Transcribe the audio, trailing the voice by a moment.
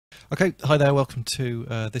Okay, hi there, welcome to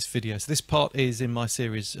this video. So this part is in my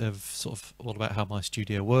series of sort of all about how my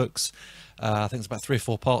studio works. I think there's about 3 or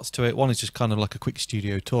 4 parts to it. One is just kind of like a quick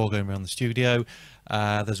studio tour going around the studio.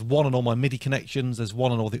 There's one on all my MIDI connections, there's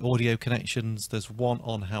one on all the audio connections, there's one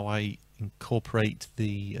on how I incorporate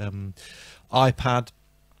the iPad.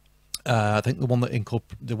 I think the one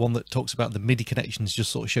that talks about the MIDI connections just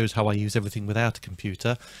sort of shows how I use everything without a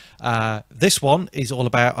computer. This one is all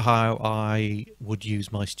about how I would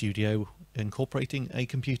use my studio incorporating a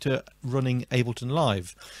computer running Ableton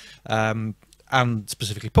Live, and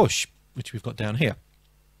specifically Push, which we've got down here.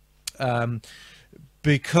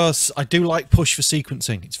 Because I do like Push for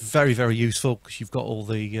sequencing. It's very, very useful because you've got all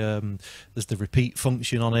the there's the repeat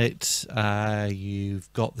function on it.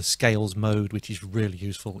 You've got the scales mode, which is really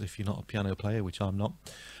useful if you're not a piano player, which I'm not.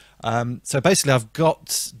 So basically, I've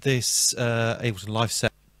got this Ableton Live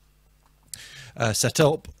set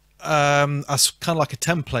up as kind of like a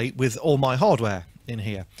template with all my hardware in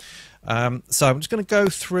here. So I'm just going to go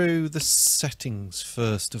through the settings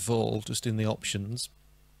first of all, just in the options.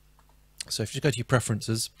 So if you just go to your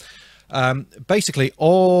preferences, basically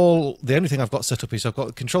the only thing I've got set up is I've got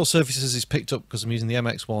the control surfaces is picked up because I'm using the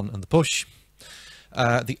MX1 and the Push.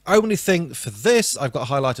 The only thing for this I've got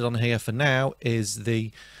highlighted on here for now is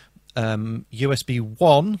the USB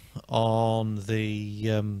 1 on the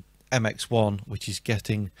MX1, which is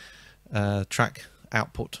getting track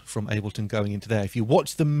output from Ableton going into there. If you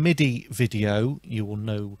watch the MIDI video, you will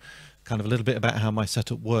know kind of a little bit about how my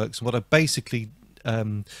setup works. And what I basically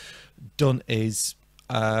done is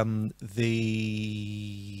the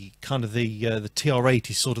TR8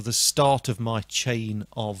 is sort of the start of my chain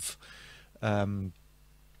of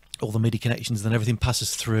all the MIDI connections, then everything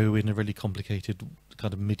passes through in a really complicated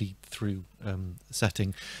kind of MIDI through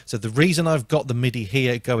setting. So the reason I've got the MIDI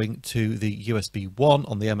here going to the USB 1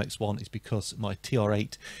 on the MX1 is because my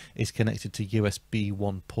TR8 is connected to USB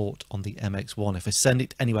 1 port on the MX1. If I send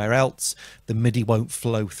it anywhere else, the MIDI won't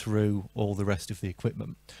flow through all the rest of the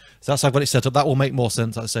equipment. So that's how I've got it set up. That will make more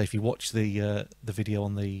sense, I'd say, if you watch the video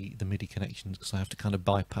on the MIDI connections, because I have to kind of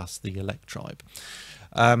bypass the elect tribe.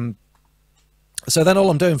 So then all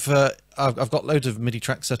I'm doing I've got loads of MIDI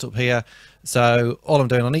tracks set up here. So all I'm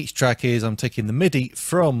doing on each track is I'm taking the MIDI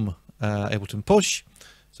from Ableton Push.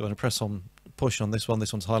 So when I press on Push on this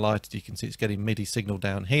one's highlighted, you can see it's getting MIDI signal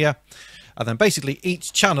down here. And then basically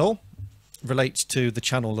each channel relates to the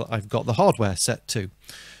channel that I've got the hardware set to.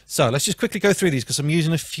 So let's just quickly go through these because I'm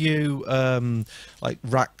using a few like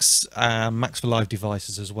racks and Max for Live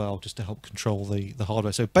devices as well, just to help control the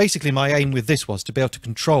hardware. So basically my aim with this was to be able to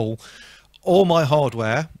control all my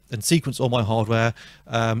hardware and sequence all my hardware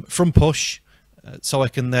from Push, so I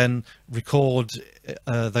can then record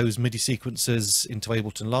those MIDI sequences into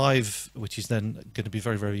Ableton Live, which is then going to be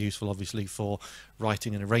very, very useful, obviously, for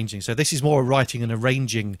writing and arranging. So this is more a writing and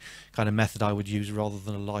arranging kind of method I would use rather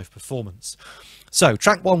than a live performance. So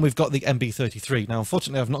track 1, we've got the MB33. Now,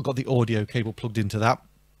 unfortunately, I've not got the audio cable plugged into that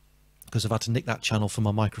because I've had to nick that channel for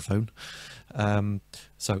my microphone.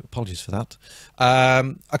 So apologies for that.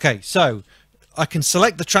 Okay, so I can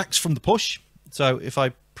select the tracks from the Push. So if I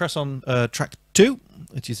press on track 2,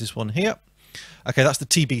 which is this one here. Okay, that's the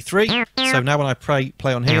TB3. So now when I play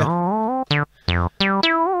on here,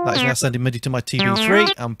 that is now sending MIDI to my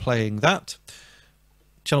TB3. I'm playing that.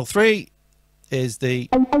 Channel 3 is that's the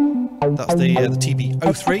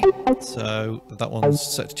TB03. So that one's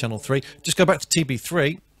set to channel 3. Just go back to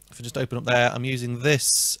TB3. If I just open up there, I'm using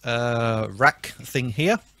this rack thing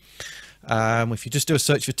here. If you just do a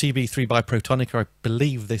search for TB3 by Protonica, I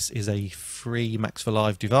believe this is a free Max for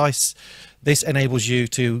Live device. This enables you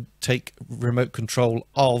to take remote control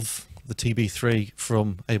of the TB3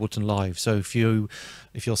 from Ableton Live. So if you're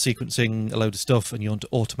sequencing a load of stuff and you want to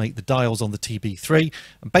automate the dials on the TB3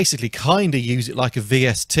 and basically kind of use it like a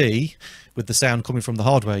VST with the sound coming from the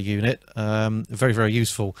hardware unit, very, very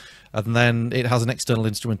useful. And then it has an external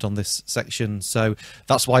instrument on this section, so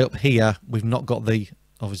that's why up here we've not got the,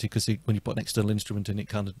 obviously, because when you put an external instrument in, it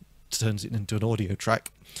kind of turns it into an audio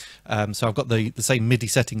track. So I've got the same MIDI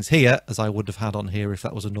settings here as I would have had on here if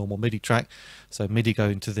that was a normal MIDI track. So MIDI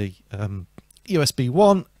going to the USB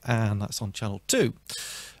 1, and that's on channel 2.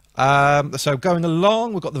 So going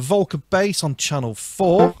along, we've got the Volca bass on channel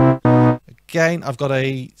 4. Again, I've got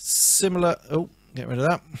a similar, oh, get rid of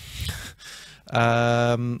that.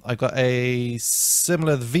 I've got a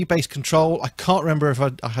similar V-Bass control. I can't remember if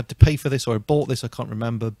I had to pay for this or I bought this, I can't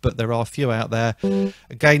remember, but there are a few out there.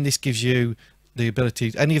 Again, this gives you the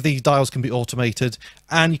ability, any of these dials can be automated,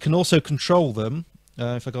 and you can also control them.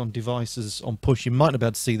 If I go on devices on Push, you might not be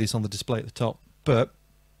able to see this on the display at the top, but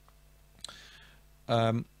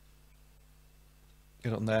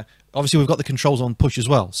Get it on there. Obviously, we've got the controls on push as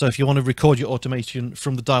well. So if you want to record your automation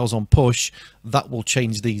from the dials on push, that will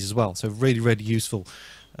change these as well. So really, really useful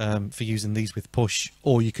for using these with push,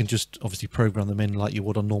 or you can just obviously program them in like you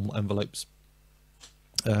would on normal envelopes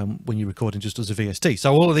when you're recording just as a VST.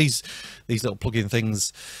 So all of these little plug-in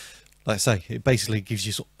things, like I say, it basically gives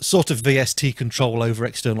you sort of VST control over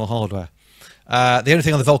external hardware. The only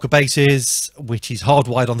thing on the Volca base is, which is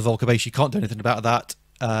hardwired on the Volca base, you can't do anything about that.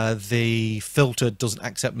 The filter doesn't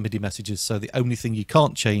accept MIDI messages, so the only thing you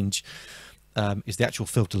can't change is the actual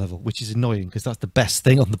filter level, which is annoying because that's the best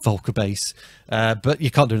thing on the Volca base, but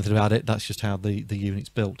you can't do anything about it. That's just how the unit's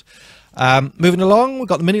built. Moving along, we've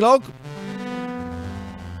got the mini log.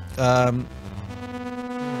 Let's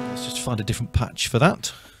just find a different patch for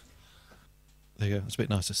that. There you go, that's a bit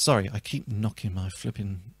nicer. Sorry, I keep knocking my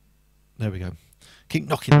flipping... There we go. Keep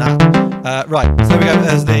knocking that. Right, so there we go.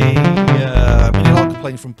 There's the mini log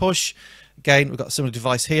playing from push. Again, we've got a similar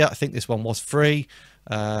device here. I think this one was free.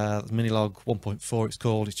 Mini log 1.4 it's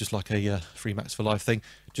called. It's just like a free Max for Life thing.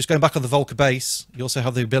 Just going back on the Volca base, you also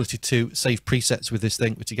have the ability to save presets with this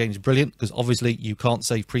thing, which again is brilliant because obviously you can't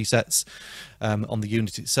save presets on the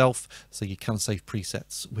unit itself, so you can save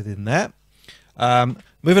presets within there.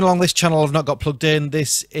 Moving along this channel I've not got plugged in.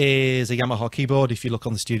 This is a Yamaha keyboard. If you look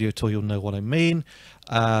on the studio tool, you'll know what I mean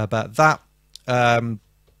about that.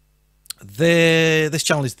 This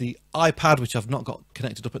channel is the iPad, which I've not got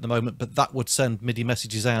connected up at the moment, but that would send MIDI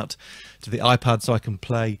messages out to the iPad so I can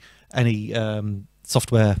play any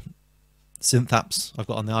software synth apps I've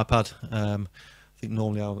got on the iPad. I think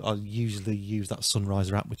normally I'll usually use that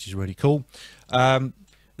Sunriser app, which is really cool.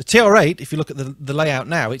 The TR8, if you look at the layout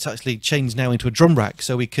now, it's actually changed now into a drum rack.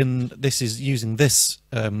 So we can, this is using this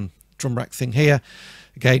drum rack thing here.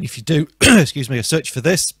 Again, if you do, excuse me, a search for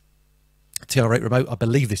this TR8 remote, I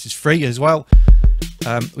believe this is free as well,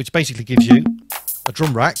 which basically gives you a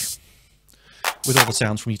drum rack with all the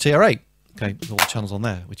sounds from your TR8. Okay, with all the channels on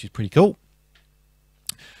there, which is pretty cool.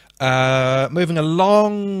 Moving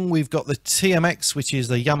along, we've got the TMX, which is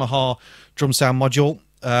the Yamaha drum sound module.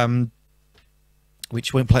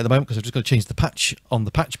 Which won't play at the moment because I've just got to change the patch on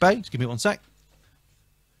the patch bay. Just give me one sec.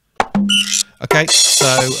 Okay,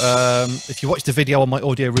 so if you watch the video on my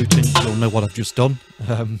audio routing, you'll know what I've just done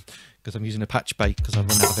because I'm using a patch bay because I've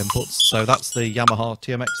run out of inputs. So that's the Yamaha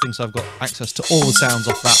TMX thing. So I've got access to all the sounds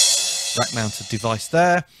off that rack-mounted device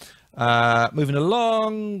there. Moving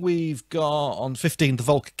along, we've got on 15 the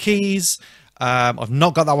Volca keys. I've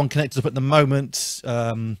not got that one connected up at the moment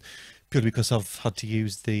purely because I've had to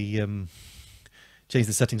use the... change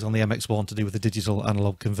the settings on the MX1 to do with the digital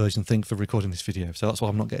analog conversion thing for recording this video. So that's why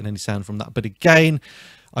I'm not getting any sound from that. But again,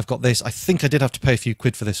 I've got this. I think I did have to pay a few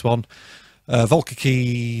quid for this one. Volca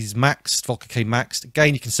keys maxed, Volca key maxed.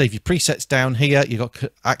 Again, you can save your presets down here. You've got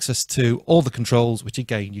access to all the controls, which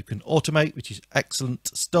again, you can automate, which is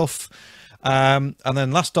excellent stuff. And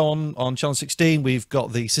then last on channel 16, we've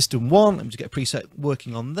got the System 1. Let me just get a preset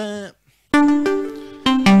working on there.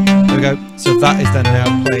 There we go. So that is then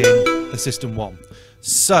now playing the System 1.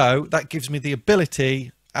 So that gives me the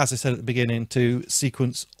ability, as I said at the beginning, to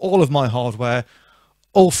sequence all of my hardware,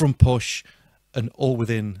 all from push and all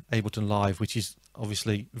within Ableton Live, which is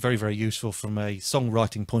obviously very, very useful from a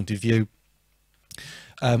songwriting point of view,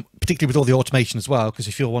 particularly with all the automation as well, because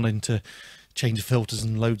if you're wanting to change filters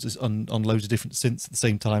and loads on loads of different synths at the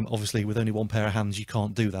same time, obviously with only one pair of hands you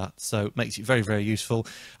can't do that, so it makes it very, very useful.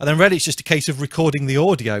 And then really it's just a case of recording the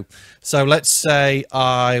audio. So let's say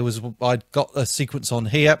I'd got a sequence on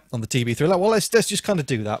here on the TB3. Well, let's just kind of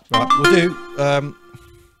do that. Right, we'll do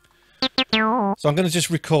so I'm going to just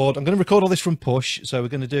record, I'm going to record all this from push. So we're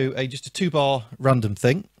going to do just a 2-bar random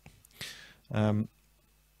thing.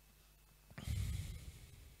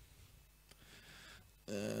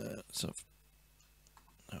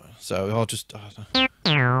 So I'll just... okay,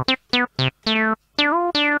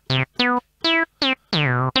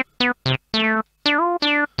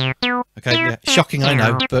 yeah, shocking, I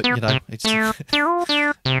know, but, you know, it's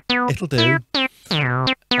it'll do.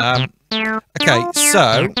 Okay,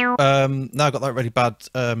 so, now I've got that really bad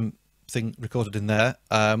thing recorded in there.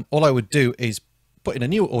 All I would do is put in a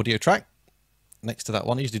new audio track next to that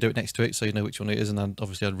one. I usually do it next to it so you know which one it is, and then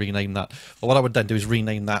obviously I'd rename that. But what I would then do is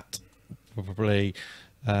rename that probably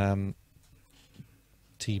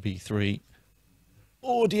TB3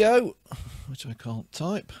 audio, which I can't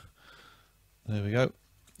type. There we go,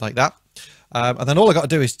 like that. And then all I got to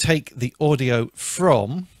do is take the audio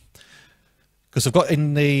from, because I've got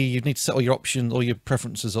in the, you need to set all your options, all your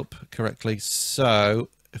preferences up correctly. So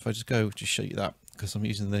if I just go, just show you that, because I'm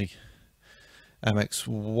using the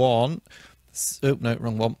MX1. Oh no,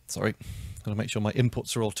 wrong one, sorry. Got to make sure my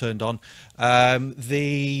inputs are all turned on.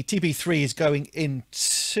 The TB3 is going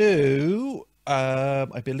into,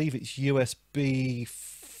 I believe it's USB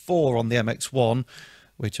 4 on the MX1,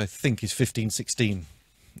 which I think is 1516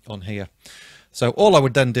 on here. So all I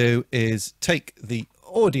would then do is take the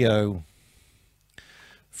audio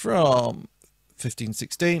from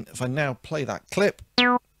 1516. If I now play that clip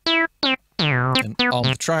and on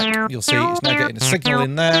the track, you'll see it's now getting a signal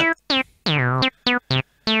in there.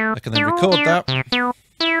 I can then record that.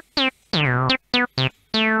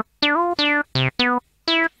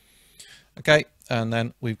 Okay, and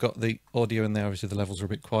then we've got the audio in there. Obviously the levels are a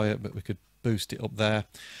bit quiet, but we could boost it up there.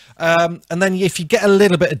 And then if you get a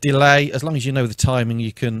little bit of delay, as long as you know the timing,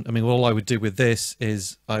 you can, I mean, all I would do with this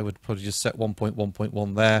is I would probably just set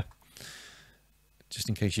 1.1.1 there, just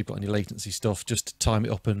in case you've got any latency stuff, just to time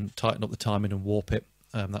it up and tighten up the timing and warp it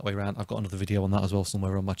that way around. I've got another video on that as well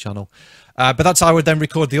somewhere on my channel. But that's how I would then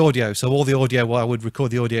record the audio. So all the audio, well, I would record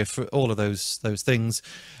the audio for all of those things.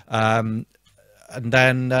 And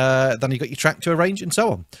then you got your track to arrange and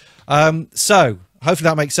so on. So hopefully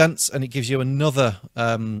that makes sense, and it gives you another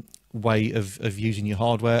way of using your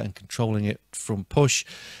hardware and controlling it from push.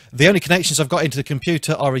 The only connections I've got into the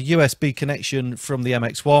computer are a USB connection from the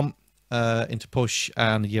MX1 into push,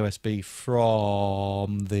 and a USB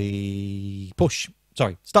from the push.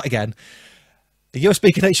 Sorry, start again. A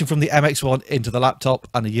USB connection from the MX1 into the laptop,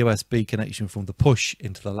 and a USB connection from the push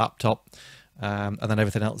into the laptop. And then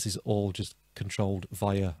everything else is all just controlled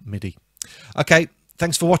via MIDI. Okay,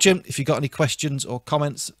 thanks for watching. If you've got any questions or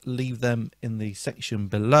comments, leave them in the section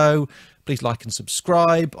below. Please like and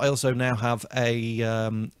subscribe. I also now have a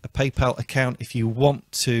PayPal account. If you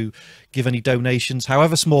want to give any donations,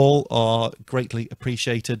 however small, are greatly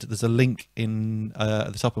appreciated. There's a link in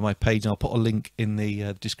at the top of my page, and I'll put a link in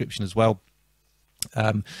the description as well.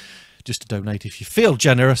 Just to donate if you feel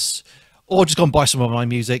generous. Or just go and buy some of my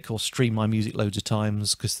music, or stream my music loads of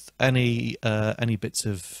times, because any bits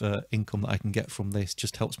of income that I can get from this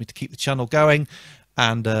just helps me to keep the channel going,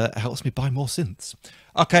 and helps me buy more synths.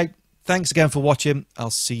 Okay, thanks again for watching. I'll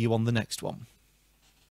see you on the next one.